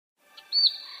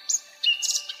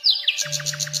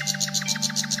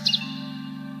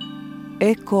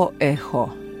EkoEho.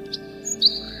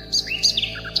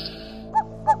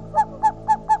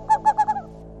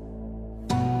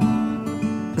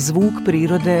 Zvuk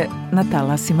prirode na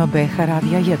talasima BH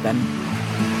Radija 1.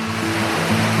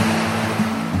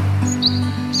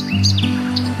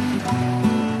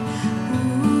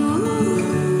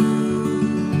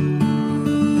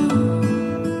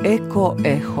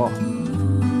 EkoEho.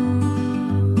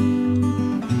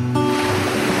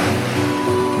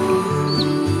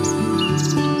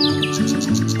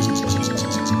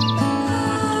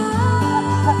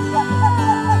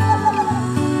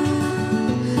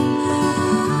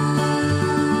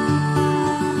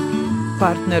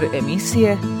 Partner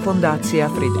emisije Fondacija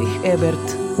Friedrich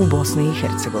Ebert u Bosni i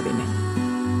Hercegovini.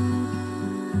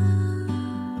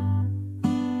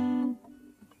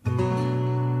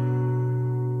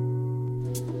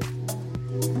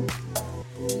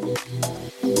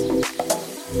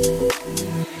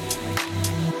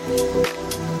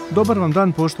 Dobar vam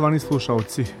dan, poštovani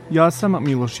slušalci. Ja sam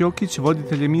Miloš Jokić,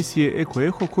 voditelj emisije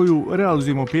EkoEho koju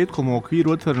realizujemo petkom u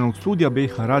okviru otvorenog studija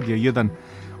BH Radija 1.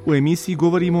 U emisiji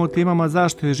govorimo o temama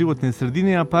zaštite životne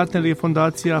sredine, a partner je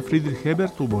Fondacija Friedrich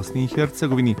Ebert u Bosni i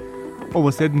Hercegovini.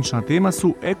 Ovo sedmična tema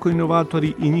su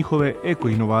eko-inovatori i njihove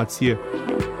eko-inovacije.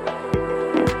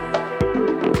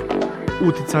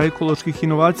 Uticaj ekoloških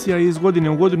inovacija je iz godine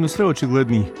u godinu sve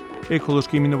očigledniji.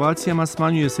 Ekološkim inovacijama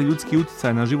smanjuje se ljudski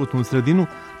uticaj na životnu sredinu,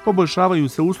 poboljšavaju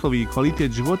se uslovi i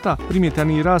kvalitet života,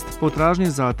 primjetan je rast potražnje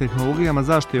za tehnologijama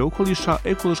zaštite okoliša,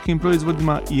 ekološkim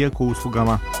proizvodima i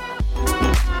eko-uslugama.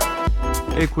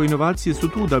 Eko-inovacije su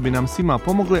tu da bi nam svima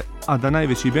pomogle, a da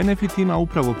najveći benefit ima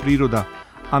upravo priroda.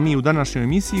 A mi u današnjoj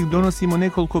emisiji donosimo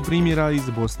nekoliko primjera iz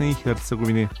Bosne i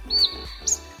Hercegovine.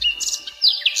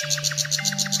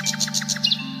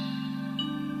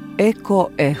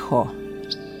 EkoEho.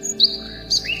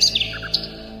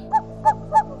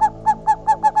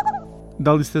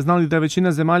 Da li ste znali da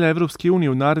većina zemalja Evropske unije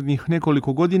u narednih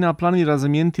nekoliko godina planira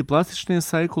zamijeniti plastične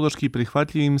sa ekološki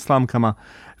prihvatljivim slamkama?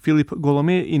 Filip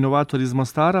Golome, inovator iz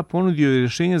Mostara, ponudio je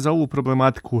rješenje za ovu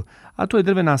problematiku, a to je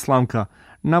drvena slamka.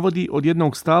 Navodi, od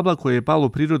jednog stabla koje je palo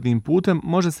prirodnim putem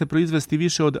može se proizvesti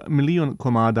više od 1.000.000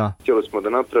 komada. Htjeli smo da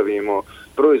napravimo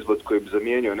proizvod koji bi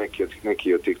zamijenio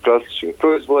neki od tih plastičnih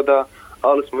proizvoda,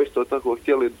 ali smo isto tako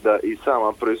htjeli da i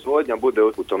sama proizvodnja bude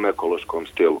u tom ekološkom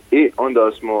stilu. I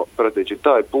onda smo, prateći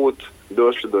taj put,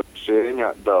 došli do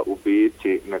rješenja da u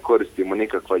biti ne koristimo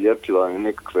nikakva ljepila ni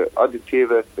nikakve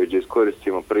aditive, već da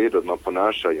iskoristimo prirodno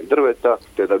ponašanje drveta,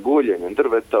 te da guljenjem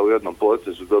drveta u jednom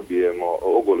procesu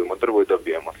ogolimo drvo i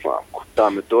dobijemo slamku. Ta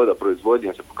metoda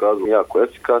proizvodnje se pokazala jako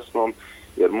efikasnom,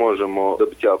 jer možemo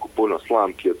dobiti jako puno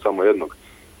slamki od samo jednog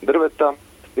drveta,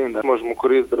 s tim da možemo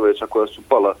koristiti drveća koja su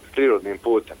pala prirodnim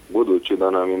putem. Budući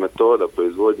da nam je metoda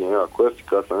proizvodnje jako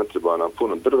efikasna, ne treba nam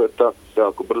puno drveta,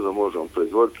 jako brzo možemo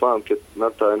proizvoditi slamke na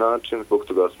taj način. Zbog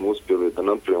toga smo uspjeli da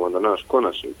napravimo da naš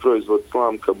konačni proizvod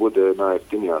slamka bude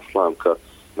najjeftinija slamka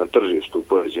na tržištu u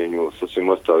poređenju sa svim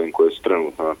ostalim koji su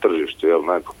trenutno na tržištu.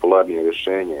 Najpopularnije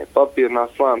rješenje je papirna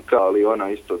slamka, ali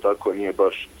ona isto tako nije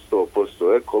baš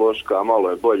 100% ekološka, a malo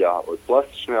je bolja od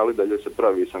plastične, ali dalje se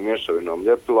pravi sa mješavinom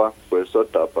ljepila koje se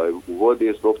otapaju u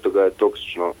vodi, zbog toga je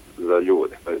toksično za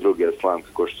ljude. Druge slamke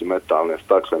koje su metalne,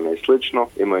 staklene i slično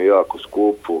imaju jako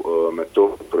skupu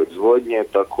metodu proizvodnje,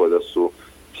 tako da su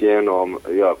cijenom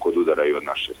jako odudaraju od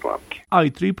naše slamke. A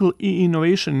i Triple E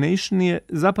Innovation Nation je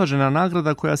zapažena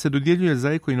nagrada koja se dodjeljuje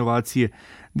za eko-inovacije.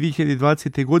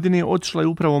 2020. godine otišla je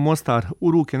upravo Mostar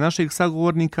u ruke našeg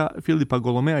sagovornika Filipa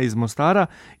Golomea iz Mostara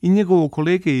i njegovog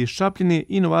kolege iz Čapljine,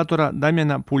 inovatora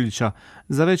Damjana Puljića,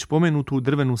 za već pomenutu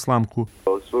drvenu slamku.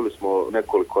 Osvojili smo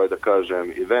nekoliko,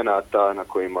 evenata na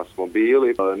kojima smo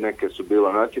bili. Neke su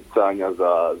bila natjecanja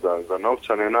za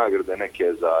novčane nagrade,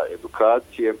 neke za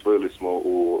edukacije. Osvojili smo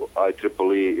u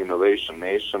IEEE Innovation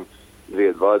Nation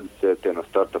 2020. na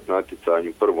startup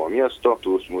natjecanju prvo mjesto.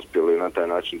 Tu smo uspjeli na taj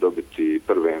način dobiti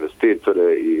prve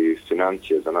investitore i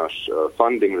financije za naš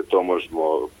funding, da to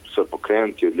možemo sve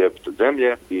pokrenuti, odlijepiti od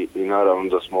zemlje i naravno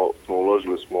da smo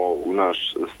uložili u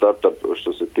naš startup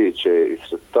što se tiče i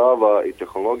sredstava i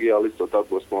tehnologija, ali isto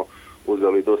tako smo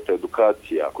uzeli dosta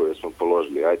edukacija koje smo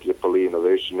položili. IEEE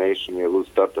Innovation Nation je uz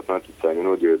startup natjecanje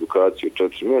nudio edukaciju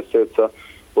 4 mjeseca.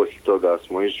 Poslije toga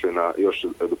smo išli na još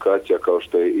edukacija kao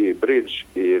što je i Bridge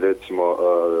i recimo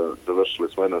završili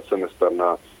smo jedan semestar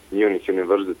na Munich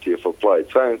University of Applied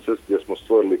Sciences gdje smo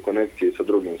stvorili konekcije sa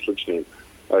drugim sličnim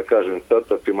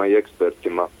startupima i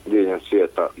ekspertima diljem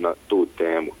svijeta na tu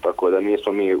temu. Tako da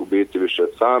nismo mi u biti više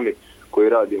sami koji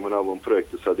radimo na ovom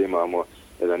projektu, sad imamo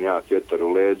jedan jak vjetar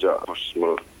u leđa, što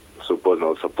smo s se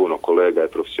upoznali sa puno kolega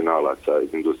i profesionalaca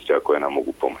iz industrija koje nam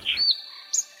mogu pomoći.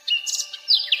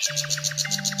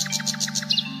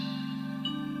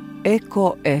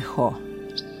 EkoEho.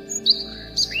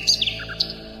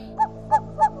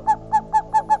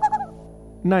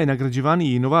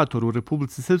 Najnagrađivaniji inovator u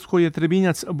Republici Srpskoj je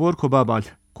Trebinjac Borko Babalj,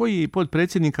 koji je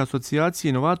podpredsjednik Asocijacije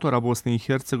inovatora Bosne i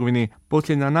Hercegovine.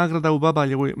 Posljednja nagrada u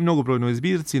Babaljevoj mnogobrojnoj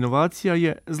zbirci inovacija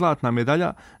je zlatna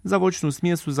medalja za voćnu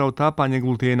smjesu za otapanje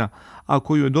glutena, a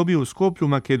koju je dobio u Skoplju,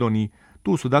 Makedoniji.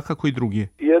 Tu su dakako i drugi.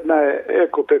 Jedna je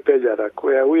eko pepeljara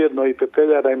koja je ujedno i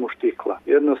pepeljara i muštikla.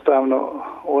 Jednostavno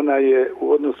ona je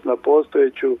u odnosu na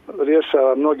postojeću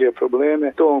rješava mnoge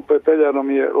probleme. Tom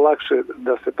pepeljarom je lakše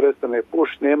da se prestane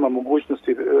pušiti, nema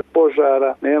mogućnosti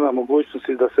požara, nema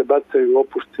mogućnosti da se bacaju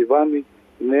opušci vani,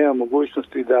 nema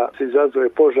mogućnosti da se izazove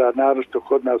požar, naročito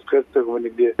kod nas u Hercegovini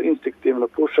gdje instinktivno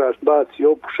pušač baci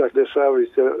opušak, dešavaju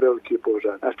se veliki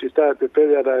požar. Znači ta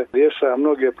pepeljara rješava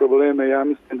mnoge probleme, ja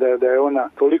mislim da je ona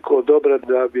toliko dobra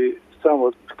da bi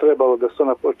samo trebalo da se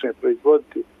ona počne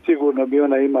proizvoditi. Sigurno bi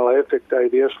ona imala efekta i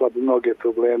riješila bi mnoge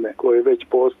probleme koje već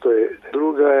postoje.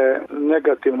 Druga je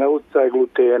negativna utjecaj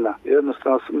glutena.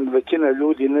 Jednostavno većina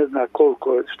ljudi ne zna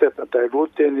koliko je štetan taj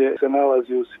gluten, se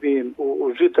nalazi u svim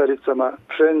u žitaricama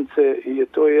pšenice i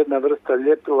to je jedna vrsta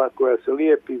ljepila koja se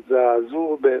lijepi za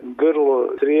zube, grlo,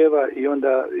 crijeva i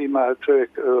onda ima čovjek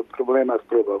problema s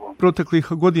probavom. Proteklih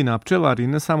godina pčelari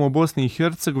ne samo u Bosni i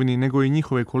Hercegovini nego i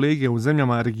njihove kolege u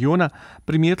zemljama regiona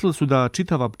primijetili su da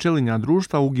čitava pčelinja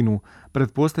društva uginu,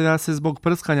 pretpostavlja se zbog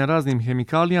prskanja raznim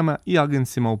hemikalijama i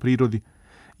agensima u prirodi.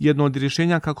 Jedno od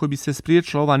rješenja kako bi se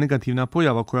spriječila ova negativna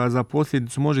pojava koja za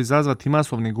posljedicu može izazvati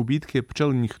masovne gubitke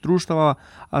pčelinjih društava,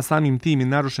 a samim tim i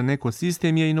narušen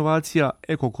ekosistem je inovacija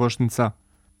eko-košnica.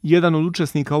 Jedan od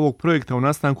učesnika ovog projekta u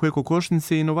nastanku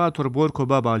eko-košnice je inovator Borko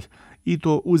Babalj, i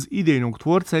to uz idejnog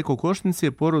tvorca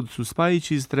eko-košnice porodicu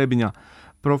Spajić iz Trebinja.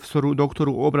 Profesoru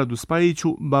doktoru Obradu Spajiću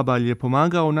Babalj je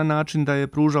pomagao na način da je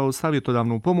pružao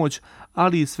savjetodavnu pomoć,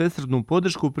 ali i svesrdnu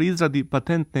podršku pri izradi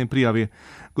patentne prijave.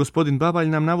 Gospodin Babalj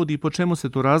nam navodi po čemu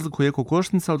se to razlikuje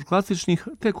eko-košnica od klasičnih,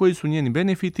 te koji su njeni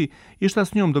benefiti i šta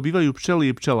s njom dobivaju pčeli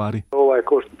i pčelari. Ova je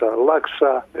košnica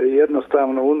lakša,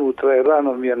 jednostavno unutra je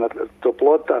ravnomjerna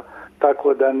toplota,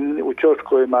 tako da u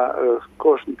ćoškovima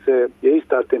košnice je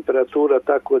ista temperatura,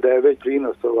 tako da je već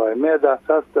prinos meda.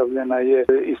 Sastavljena je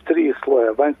iz 3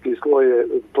 sloja. Vanjski sloj je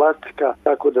plastika,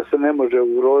 tako da se ne može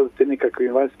ugroziti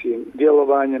nikakvim vanjskim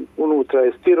djelovanjem. Unutra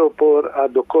je stiropor, a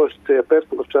do košnice je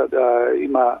petploča da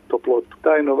ima toplotu.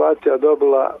 Ta inovacija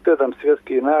dobila 7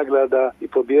 svjetskih nagrada i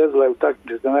pobijedila je u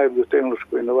takmičenju za najbolju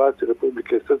tehnološku inovaciju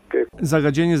Republike Srpske.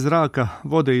 Zagađenje zraka,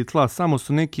 vode i tla samo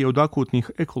su neki od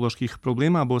akutnih ekoloških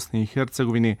problema Bosne i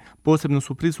Hercegovine. Posebno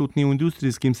su prisutni u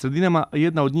industrijskim sredinama, a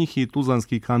jedna od njih je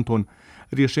Tuzlanski kanton.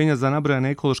 Rješenja za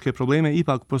nabrojane ekološke probleme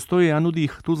ipak postoje, a nudi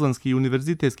ih Tuzlanski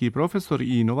univerzitetski profesor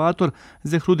i inovator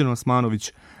Zehrudin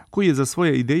Osmanović, koji je za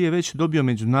svoje ideje već dobio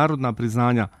međunarodna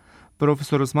priznanja.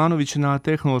 Profesor Osmanović na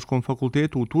Tehnološkom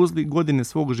fakultetu u Tuzli godine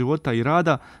svog života i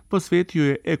rada posvetio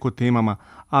je ekotemama,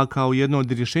 a kao jedno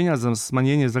od rješenja za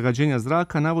smanjenje zagađenja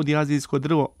zraka navodi azijsko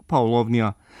drvo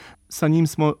paulovnija. Sa njim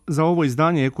smo za ovo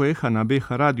izdanje EkoEha na BH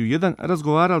Radiju 1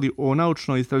 razgovarali o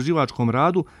naučno-istraživačkom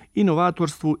radu,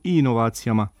 inovatorstvu i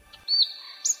inovacijama.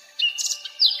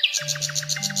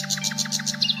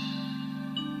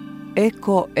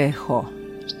 EkoEho.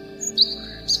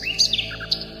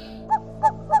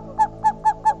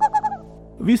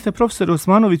 Vi ste, profesor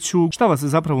Osmanoviću, šta vas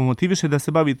zapravo motiviše da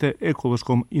se bavite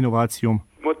ekološkom inovacijom?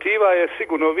 Motiva je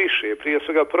sigurno više, prije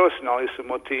svega profesionalni su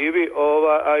motivi,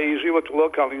 a i život u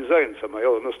lokalnim zajednicama,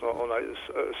 odnosno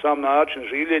sam način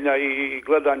življenja i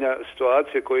gledanja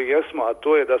situacije koje jesmo, a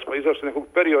to je da smo izašli nekog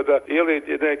perioda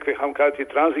nekakve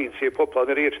tranzicije,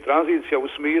 popularne riječi tranzicija u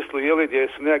smislu gdje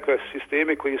su nekakve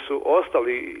sistemi koji su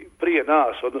ostali prije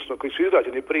nas, odnosno koji su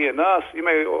izrađeni prije nas,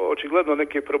 imaju očigledno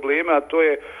neke probleme, a to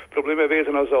je probleme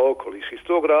vezano za okoliš. Iz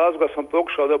tog razloga sam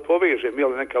pokušao da povežem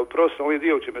nekakav profesionalni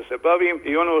dio čime se bavim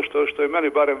i ono što je meni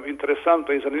barem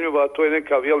interesantno i zanimljivo, a to je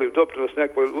nekav doprinos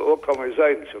nekoj lokalnoj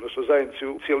zajednici, odnosno zajednici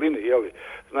u cijelini,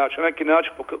 Znači, na neki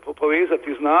način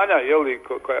povezati znanja,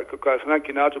 koja se na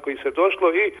neki način koji se došlo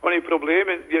i oni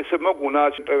problemi gdje se mogu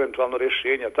naći eventualno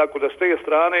rješenja. Tako da s te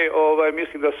strane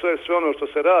mislim da sve ono što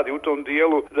se radi u tom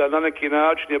dijelu, da na neki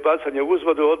način je bacanje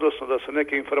uzvodu, odnosno da su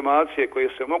neke informacije koje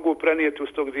se mogu prenijeti uz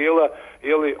tog dijela,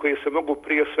 koje se mogu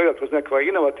prije svega kroz neka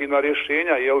inovativna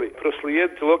rješenja,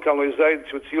 proslijediti lokalnoj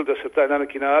zajednici u ili da se taj na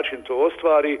neki način to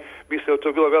ostvari, mislim da je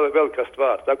to bila velika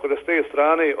stvar. Tako da s te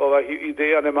strane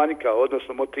ideja ne manjka,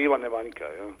 odnosno motiva ne manjka.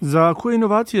 Ja. Za koje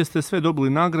inovacije ste sve dobili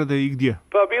nagrade i gdje?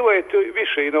 Pa bilo je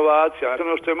više inovacija.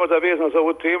 Ono što je možda vezano za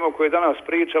ovu temu o kojoj danas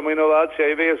pričamo, inovacija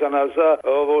je vezana za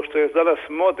ovo što je danas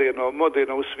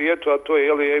moderno u svijetu, a to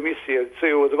je emisije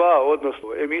CO2, odnosno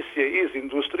emisije iz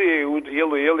industrije u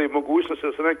dijelu mogućnosti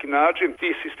da se na neki način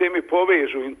ti sistemi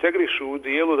povežu, integrišu u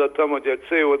dijelu da tamo gdje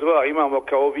CO2 imamo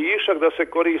kao višak da se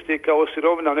koristi kao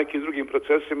sirovina u nekim drugim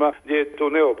procesima gdje je to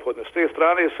neophodno. S te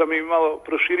strane sam i malo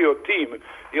proširio tim,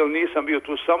 jer nisam bio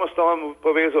tu samostalan,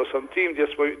 povezao sam tim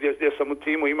gdje sam u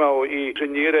timu imao i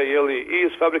inženjere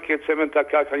iz fabrike cementa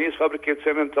Kakanj, iz fabrike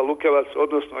cementa Lukevac,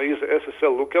 odnosno iz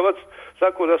SSL Lukevac,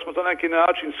 tako da smo to na neki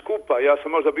način skupa, ja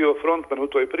sam možda bio frontman u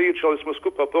toj priči, ali smo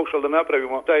skupa pokušali da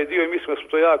napravimo taj dio i mislim da smo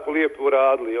to jako lijepo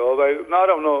uradili.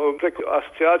 Naravno, preko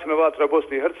asocijacije inovatora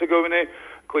Bosne i Hercegovine,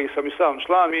 koji sam i sam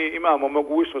član, mi imamo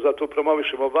mogućnost da to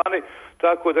promovišemo vani,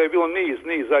 tako da je bilo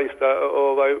niz zaista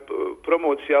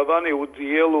promocija vani u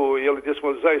dijelu, gdje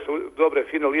smo zaista dobre,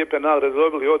 fine, lijepe nagrade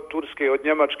dobili od Turske, od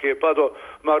Njemačke pa do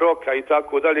Maroka i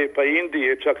tako dalje, pa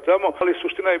Indije čak tamo, ali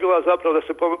suština je bila zapravo da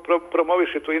se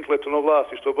promoviše to intelektualno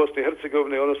vlasništvo Bosne i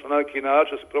Hercegovine, odnosno na neki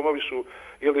način se promovišu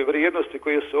vrijednosti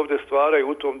koje se ovdje stvaraju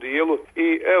u tom dijelu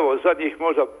i zadnjih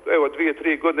možda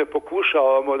 2-3 godine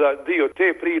pokušavamo da dio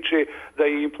te priče da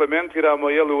i implementiramo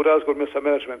u razgovorima sa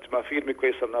menadžmentima firmi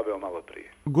koje sam naveo malo prije.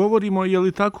 Govorimo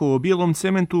tako o bijelom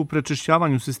cementu,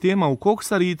 prečišćavanju sistema u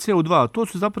koksari i CO2. To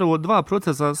su zapravo dva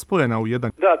procesa spojena u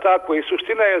jedan. Da, tako i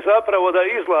suština je zapravo da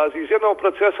izlazi iz jednog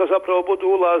procesa zapravo budu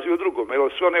ulazi u drugom.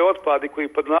 Sve one otpadi koji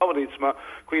pod navodnicima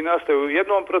koji nastaju u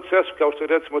jednom procesu kao što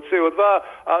je recimo CO2,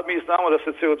 a mi znamo da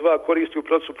se CO2 koristi u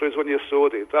procesu proizvodnje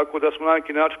sode. Tako da smo na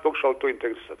neki način pokušali to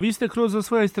integrisati. Vi ste kroz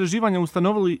svoja istraživanja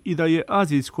ustanovili i da je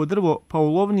azijsko drvo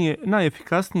paulovnije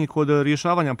najefikasnije kod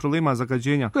rješavanja problema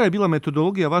zagađenja. Koja je bila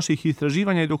metodologija vaših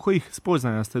istraživanja i do kojih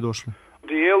spoznaja ste došli?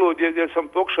 Dijelu gdje sam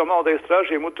pokušao malo da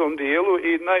istražujem u tom dijelu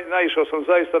i naišao sam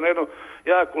zaista na jednu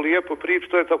jako lijepu priču,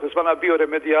 to je takozvana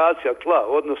bioremedijacija tla,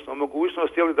 odnosno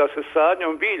mogućnost da se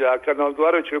sadnjom biljaka na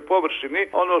odgovarajućoj površini,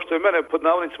 ono što je mene pod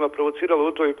navodnicima provociralo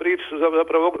u toj priči su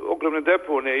zapravo ogromne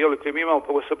deponije koje mi imamo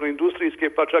posebno industrijske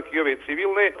pa čak i ove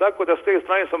civilne, tako da s te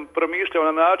strane sam promišljao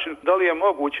na način da li je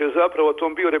moguće zapravo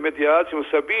tom bioremedijacijom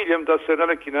sa biljem da se na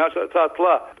neki način ta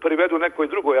tla privedu nekoj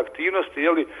drugoj aktivnosti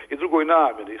i drugoj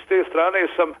namjeni. S te strane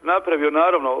sam napravio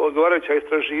naravno odgovarajuća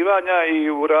istraživanja i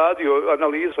uradio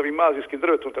analizu s ovim azijskim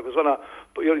drvetom, takozvana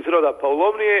iz roda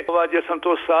paulovnije, gdje sam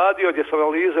to sadio, gdje sam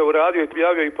analize uradio i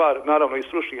prijavio i par naravno i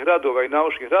stručnih radova i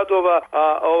naučnih radova,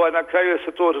 a na kraju je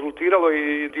se to rezultiralo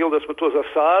i dio da smo to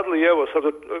zasadili. Evo sad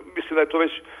mislim da je to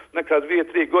već neka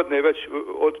 2-3 godine već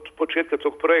od početka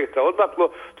tog projekta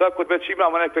odmaklo, tako da već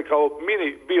imamo neke kao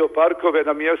mini bioparkove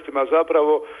na mjestima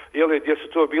zapravo gdje su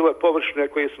to bile površine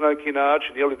koje su na neki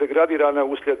način degradirane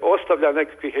uslijed ostavlja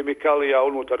nekakvih hemikalija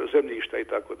unutar zemljišta i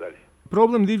tako dalje.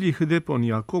 Problem divljih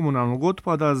deponija komunalnog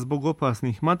otpada zbog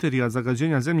opasnih materija,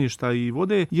 zagađenja zemljišta i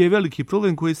vode je veliki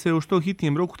problem koji se u što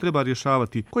hitnijem roku treba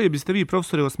rješavati. Koje biste vi,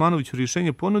 profesore Osmanoviću,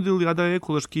 rješenje ponudili, a da je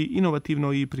ekološki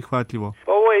inovativno i prihvatljivo?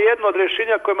 Ovo je jedno od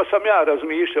rješenja kojima sam ja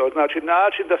razmišljao, znači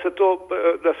način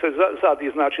da se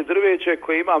sadi drveće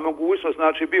koje ima mogućnost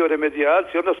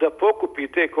bioremedijacije, odnosno da pokupi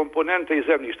te komponente iz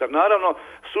zemljišta. Naravno,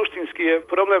 suštinski je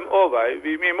problem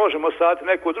mi možemo saditi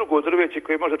neko drugo drveće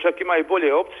koje možda čak ima i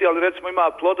bolje opcije, ali recimo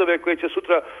ima plodove koje će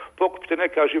sutra pokupiti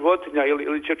neka životinja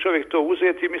ili će čovjek to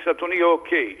uzeti i mislim da to nije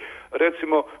ok.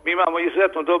 Recimo, mi imamo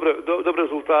izuzetno dobre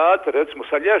rezultate, recimo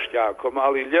sa lješnjakom,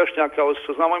 ali lješnjak kao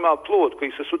što znamo ima plod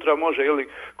koji se sutra može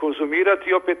konzumirati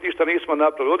i opet ništa nismo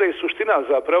napravili. Ovdje je suština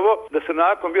zapravo da se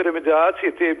nakon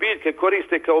bioremedijacije te biljke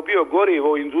koriste kao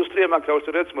biogorivo u industrijama kao što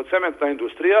je recimo cementna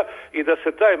industrija i da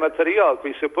se taj materijal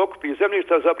koji se pokupi iz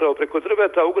zemljišta zapravo preko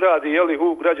drveta ugradi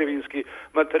u građevinski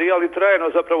materijal i trajno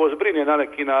zapravo zbrine na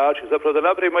neki način. Zapravo da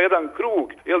napravimo jedan krug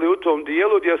u tom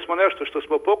dijelu gdje smo nešto što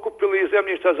smo pokupili iz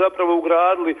zemljišta zapravo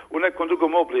ugradili u nekom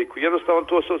drugom obliku. Jednostavno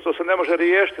to se ne može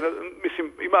riješiti. Mislim,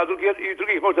 ima i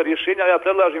drugih možda rješenja, ja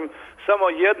predlažem samo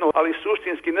jedno, ali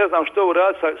suštinski ne znam što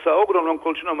uraditi sa ogromnom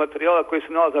količinom materijala koji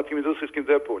se nalazi na tim industrijskim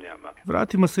deponijama.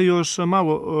 Vratimo se još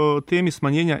malo o temi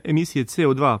smanjenja emisije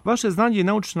CO2. Vaše znanje i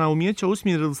naučna umjeća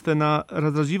usmjerili ste na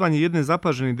razrađivanje jedne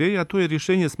zapažene ideje, a to je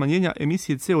rješenje smanjenja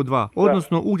emisije CO2,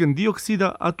 odnosno ugljen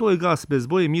dioksida, a to je gas bez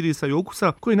boje, mirisa i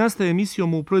okusa koji nastaje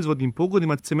emisijom u proizvodnim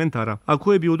pogonima cementara, a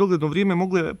koje bi u dogledno vrijeme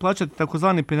mogle plaćati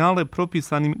takozvane penale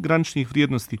propisanim graničnih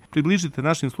vrijednosti. Približite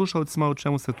našim slušalcima o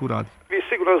čemu se tu radi.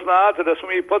 sigurno znate da smo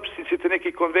mi potpisnici te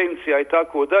nekih konvencija i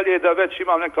tako dalje, da već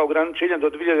imam neka ograničenja do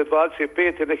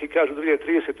 2025. neki kažu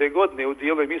 2030. godine u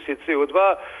dijelu emisije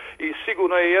CO2 i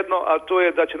sigurno je jedno, a to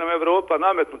je da će nam Europa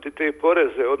nametnuti te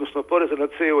poreze, odnosno poreze na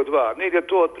CO2. Negdje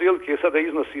to otprilike sada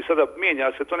iznosi, sada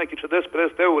mijenja se to neki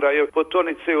 40-50 eura je po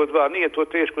toni CO2. Nije to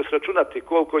teško sračunati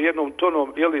koliko jednom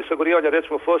tonom sagorivanja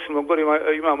recimo fosilnog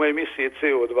goriva imamo emisije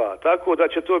CO2. Tako da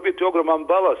će to biti ogroman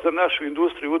balans za našu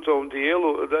industriju u tom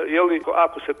dijelu,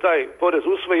 ako se taj porez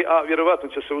usvoji, a vjerovatno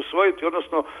će se usvojiti,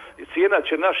 odnosno cijena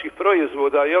će naših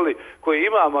proizvoda koje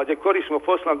imamo, gdje koristimo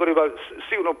fosilna goriva,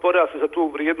 sigurno porasti za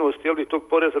tu vrijednost tog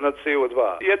poreza na CO2.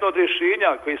 Jedno od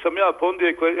rješenja koji sam ja ponudio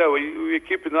i koje u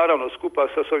ekipi naravno skupa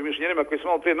sa svojim inženjerima koji sam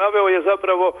malo prije naveo je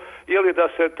zapravo da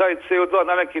se taj CO2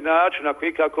 na neki način, ako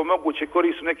ikako moguće,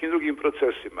 koristi u nekim drugim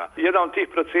procesima. Jedan od tih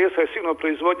procesa je sigurno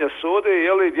proizvodnja sode,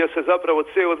 gdje se zapravo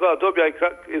CO2 dobija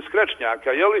iz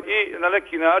krečnjaka, i na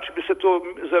neki način bi se to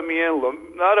zamijenilo.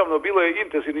 Naravno, bilo je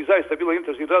intenzivni, zaista bilo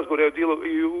intenzivni razgovor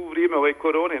i u vrijeme ove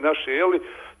korone naše,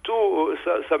 tu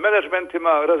sa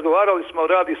menadžmentima razgovarali smo,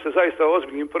 radi se zaista o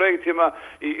ozbiljnim projektima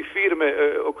i firme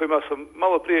o kojima sam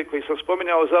malo prije, koji sam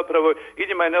spominjao zapravo, i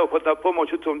njima je neophodna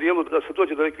pomoć u tom dijelu da se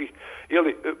dođe do nekih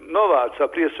novaca,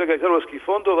 prije svega iz europskih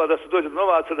fondova, da se dođe do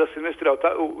novaca, da se investira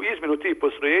u izmjenu tih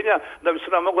postrojenja, da bi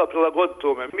se nam mogla prilagoditi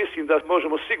tome. Mislim da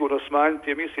možemo sigurno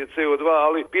smanjiti emisije CO2,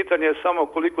 ali pitanje je samo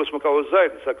koliko smo kao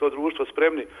zajednica, kao društvo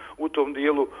spremni u tom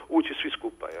dijelu ući svi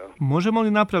skupa. Ja. Možemo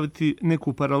li napraviti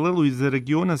neku paralelu iz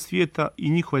regiona svijeta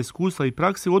i njihova iskustva i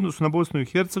prakse u odnosu na Bosnu i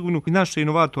Hercegovinu i naše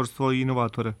inovatorstvo i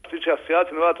inovatore? Tiče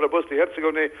asocijacije inovatora Bosne i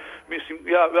Hercegovine, mislim,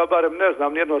 ja barem ne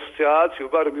znam nijednu asocijaciju,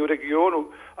 barem i u regionu,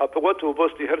 a pogotovo u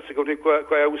Bosni i Hercegovini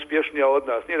koja je uspješnija od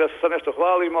nas. Nije da se sad nešto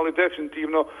hvalimo, ali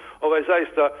definitivno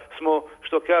zaista smo,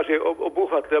 što kaže,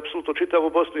 obuhvatili apsolutno čitavu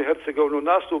Bosnu i Hercegovinu,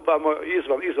 nastupamo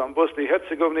izvan Bosne i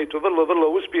Hercegovine i to vrlo, vrlo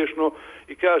uspješno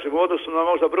i kažemo, odnosno na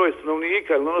možda broj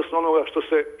stanovnika ili odnosno onoga što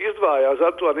se izdvaja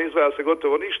za to, a ne izdvaja se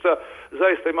gotovo ništa,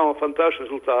 zaista imamo fantastične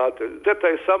rezultate.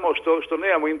 Detalj je samo što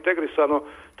nemamo integrisano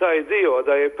taj dio,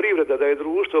 da je privreda, da je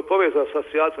društvo povezano sa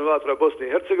asocijacijom inovatora Bosne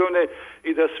i Hercegovine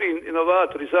i da svi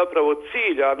inovatori zapravo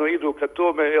ciljano idu ka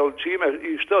tome, čime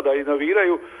i što da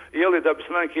inoviraju, da bi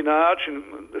se na neki način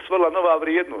stvorila nova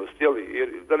vrijednost, jer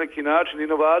na neki način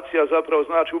inovacija zapravo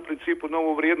znači u principu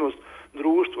novu vrijednost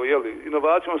društvu,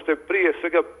 inovacijom ste prije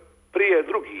svega prije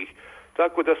drugih.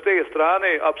 Tako da s te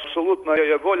strane apsolutno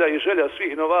je volja i želja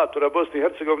svih inovatora Bosne i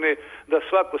Hercegovine da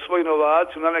svako svoju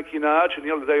inovaciju na neki način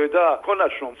da joj da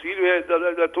konačnom cilju je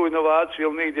da tu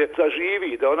inovaciju negdje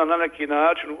zaživi, da ona na neki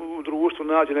način u društvu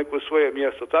nađe neko svoje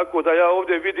mjesto. Tako da ja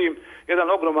ovdje vidim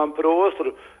jedan ogroman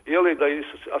prostor da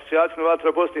asocijacija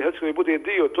inovatora Bosne i Hercegovine bude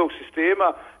dio tog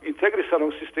sistema,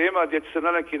 integrisanog sistema gdje će se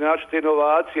na neki način te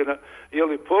inovacije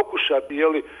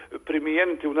pokušati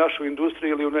primijeniti u našu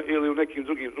industriju ili u nekim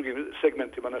drugim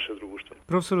segmentima našeg društva.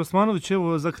 Profesor Osmanović,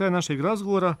 evo za kraj našeg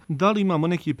razgovora, da li imamo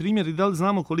neki primjer i da li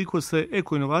znamo koliko se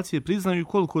eko-inovacije priznaju i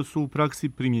koliko su u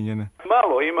praksi primijenjene?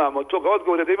 Malo imamo toga,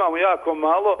 odgovore da imamo jako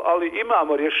malo, ali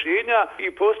imamo rješenja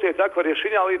i postoje takva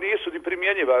rješenja, ali nisu ni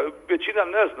primjenjiva. Većina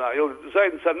ne zna,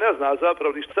 zajednica ne zna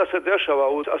zapravo ni šta se dešava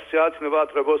u asocijacije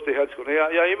inovatora Bosne i Hercegovine.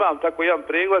 Ja imam tako jedan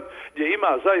pregled gdje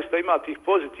zaista ima tih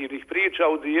pozitivnih priča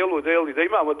u dijelu da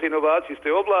imamo te inovacije iz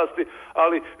te oblasti,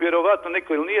 ali vjerovatno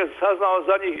neko ili nije saznao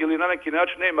za njih ili na neki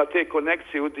način nema te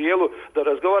konekcije u dijelu da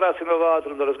razgovara s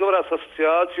inovatorom, da razgovara s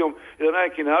asocijacijom i da na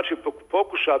neki način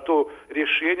pokuša to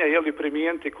rješenje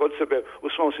primijeniti kod sebe u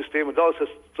svom sistemu. Da li se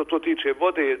to tiče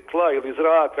vode, tla ili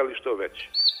zraka ili što već.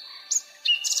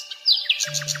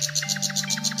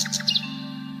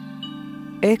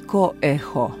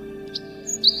 EkoEho.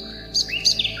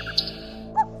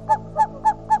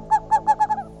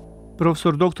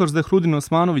 Profesor dr. Zehrudin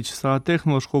Osmanović sa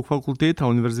Tehnološkog fakulteta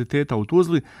Univerziteta u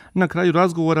Tuzli na kraju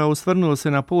razgovora osvrnuo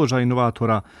se na položaj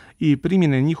inovatora i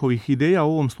primjene njihovih ideja,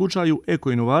 u ovom slučaju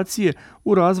eko-inovacije,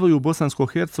 u razvoju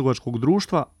bosansko-hercegovačkog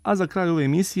društva, a za kraj ove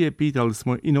emisije pitali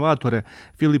smo inovatore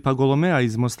Filipa Golomea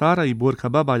iz Mostara i Borka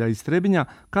Babalja iz Trebinja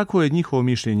kako je njihovo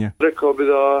mišljenje. Rekao bi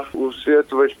da u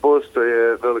svijetu već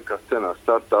postoje velika scena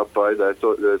startupa i da je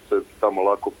se tamo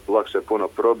lakše puno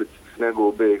probiti nego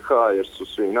u BiH, jer su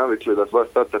svi navikli da dva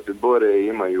startupi bore i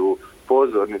imaju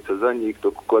pozornice za njih,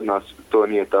 dok kod nas to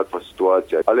nije takva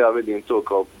situacija. Ali ja vidim to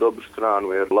kao dobru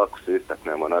stranu, jer lako se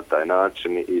istaknemo na taj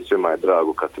način i svima je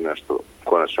drago kad se nešto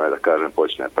konačno, da kažem,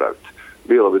 počne praviti.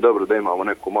 Bilo bi dobro da imamo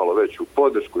neku malo veću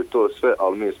podršku i to sve,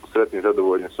 ali mi smo sretni i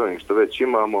zadovoljni s ovim što već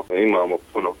imamo. Imamo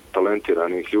puno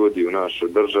talentiranih ljudi u našoj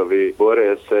državi,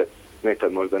 bore se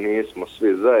nekad možda nismo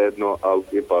svi zajedno, ali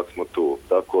ipak smo tu.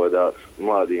 Tako da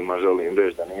mladima želim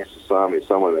reći da nisu sami,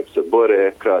 samo nek se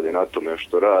bore, rade na tome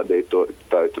što rade i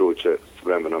taj trud će s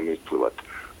vremenom isplivati.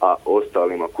 A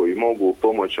ostalima koji mogu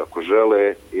pomoći ako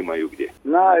žele, imaju gdje.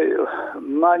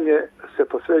 Najmanje se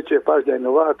posvećuje pažnja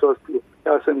inovatorstvu.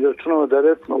 Ja sam izračunao da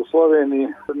recimo u Sloveniji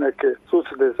neke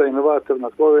susrete sa inovatorima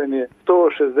Slovenije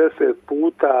 160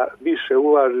 puta više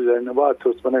ulaže za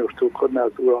inovatorstvo nego što kod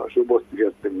nas ulaže u Bosni i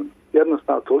Hercegovini.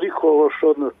 Jednostavno toliko loš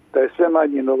odnos da je sve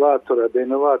manje inovatora, da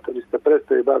inovatori se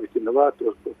prestaju baviti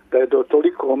inovatorstvom, da je do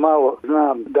toliko malo,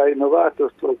 znam da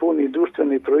inovatorstvo puni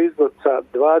društveni proizvod sa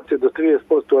 20 do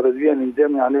 30% razvijenih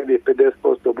zemlja, a negdje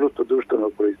 50% bruto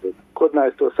društvenog proizvoda. Kod nas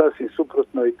je to sasvim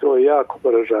suprotno i to je jako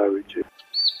poražavajuće.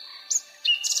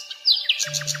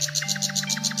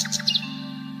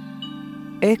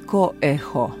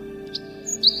 EkoEho.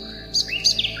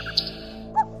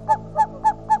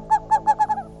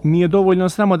 Nije dovoljno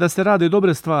samo da se rade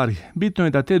dobre stvari, bitno je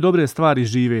da te dobre stvari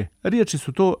žive. Riječi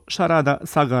su to Šarada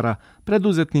Sagara,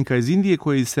 preduzetnika iz Indije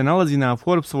koji se nalazi na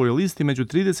Forbesovoj listi među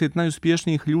 30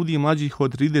 najuspješnijih ljudi mlađih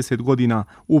od 30 godina.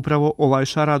 Upravo ovaj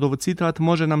Šaradov citat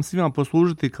može nam svima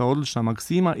poslužiti kao odlična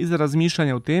maksima i za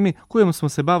razmišljanje o temi kojom smo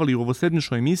se bavili u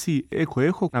ovosedmičnoj emisiji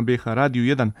EkoEho na BH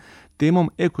Radiju 1, temom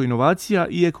eko-inovacija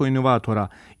i eko-inovatora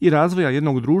i razvoja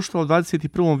jednog društva u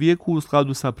 21. vijeku u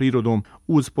skladu sa prirodom.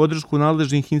 Uz podršku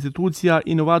nadležnih institucija,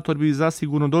 inovator bi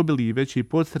zasigurno dobili veći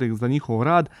podstrek za njihov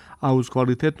rad, a uz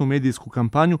kvalitetnu medijsku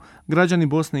kampanju, građani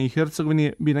Bosne i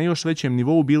Hercegovine bi na još većem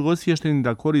nivou bili osviješteni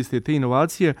da koriste te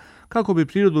inovacije kako bi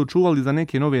prirodu čuvali za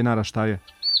neke nove naraštaje.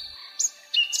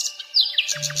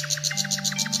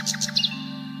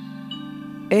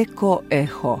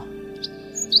 EkoEho.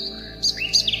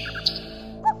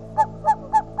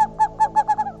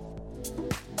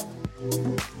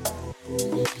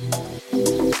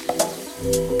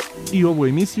 I ovu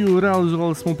emisiju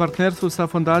realizovali smo u partnerstvu sa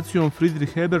fondacijom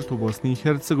Friedrich Ebert u Bosni i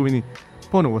Hercegovini.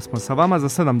 Ponovo smo sa vama za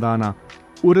 7 dana.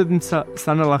 Urednica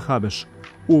Sanela Habeš.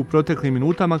 U proteklim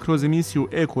minutama kroz emisiju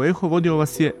EkoEho vodio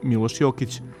vas je Miloš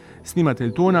Jokić.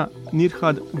 Snimatelj tona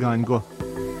Nirhad Ganjgo.